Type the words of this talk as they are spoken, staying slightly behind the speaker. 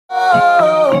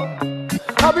Oh,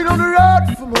 I've been on the road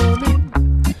for morning.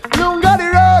 Long got the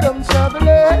road I'm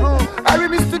traveling. I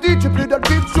remix the DJ play that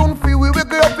big tune for we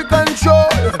wake up in control.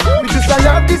 Me just I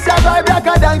love this vibe like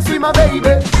a dance with my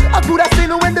baby. I could have seen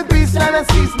when the beast line and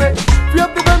sees me. Free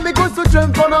up the band, me go to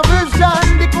jump on a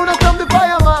version. They coulda come the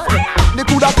fireman. They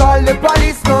coulda call the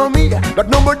police on me, but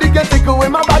nobody can take away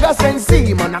my bag of sense.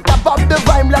 Man, I tap up the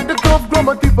vibe like the curve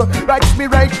chromative. Writes me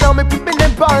right now, me put me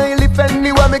in pile. If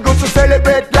anywhere me go to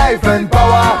celebrate life and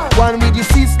power. One with you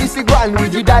sis, this is one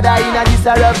with you dada. In a this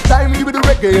a rough time, give me the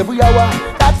reggae every hour.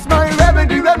 That's my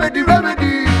remedy, remedy,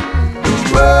 remedy.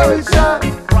 World shot,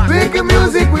 making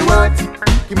music we want.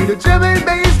 Give me the drum and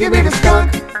bass, give me the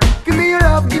skunk. Give me your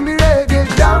love, give me reggae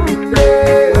down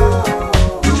there.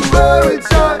 World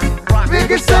shot,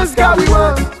 Reggae Sun Ska we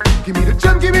want. Give me the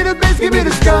drum, give me the bass, give me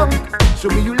the skunk. Show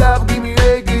me you love, give me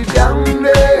reggae down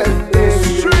there.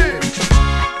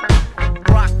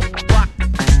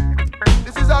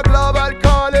 This is a global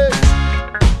calling.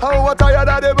 How what tired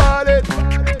of the ballad?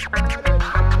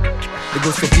 They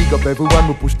go so big up everyone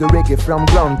who push the reggae from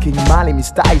ground. King Mali,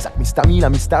 Mr. Isaac, Mr. Mila,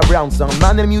 Mr. Brown. Some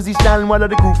man and musician, one of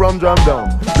the crew from drum down.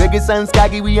 Reggae Sun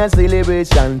Ska, we a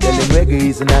celebration. Tell them reggae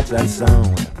is a natural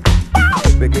sound.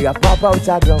 Reggae a pop out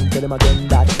a ground. Tell them again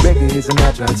that reggae is a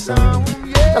natural sound.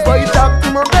 That's why you talk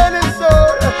to my belly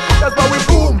soul. That's why we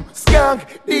boom, skank,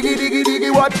 diggy, diggy,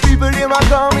 diggy. Watch people, them a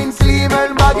coming slim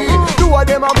and baggy. Two of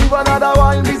them a move another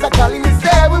one. These are calling me,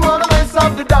 say we wanna mess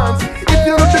up the dance. If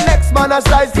you look the next man a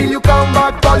slide, till you come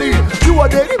back, Polly. You are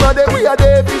there, we are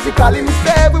there physically. We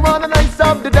say we wanna nice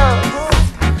up the dance.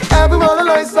 And we wanna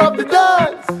nice up the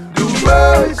dance. Do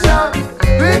worship,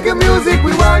 make the music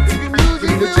we want.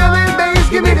 Give the drum and bass,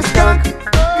 give me the skunk.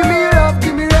 Give me your love,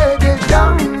 give me reggae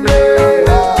down there.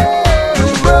 Do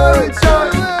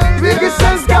worship, make it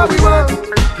Sun Ska we want.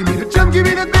 Give me the drum, give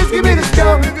me the bass, give me the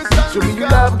skunk. Show me your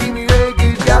love, give me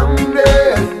reggae down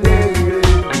there.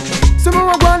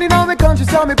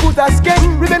 So me put a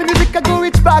skin. Rebel music I go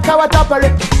reach back, how I top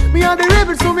it. Me on the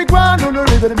rebel, so me go on the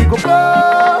river and me go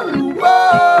burn.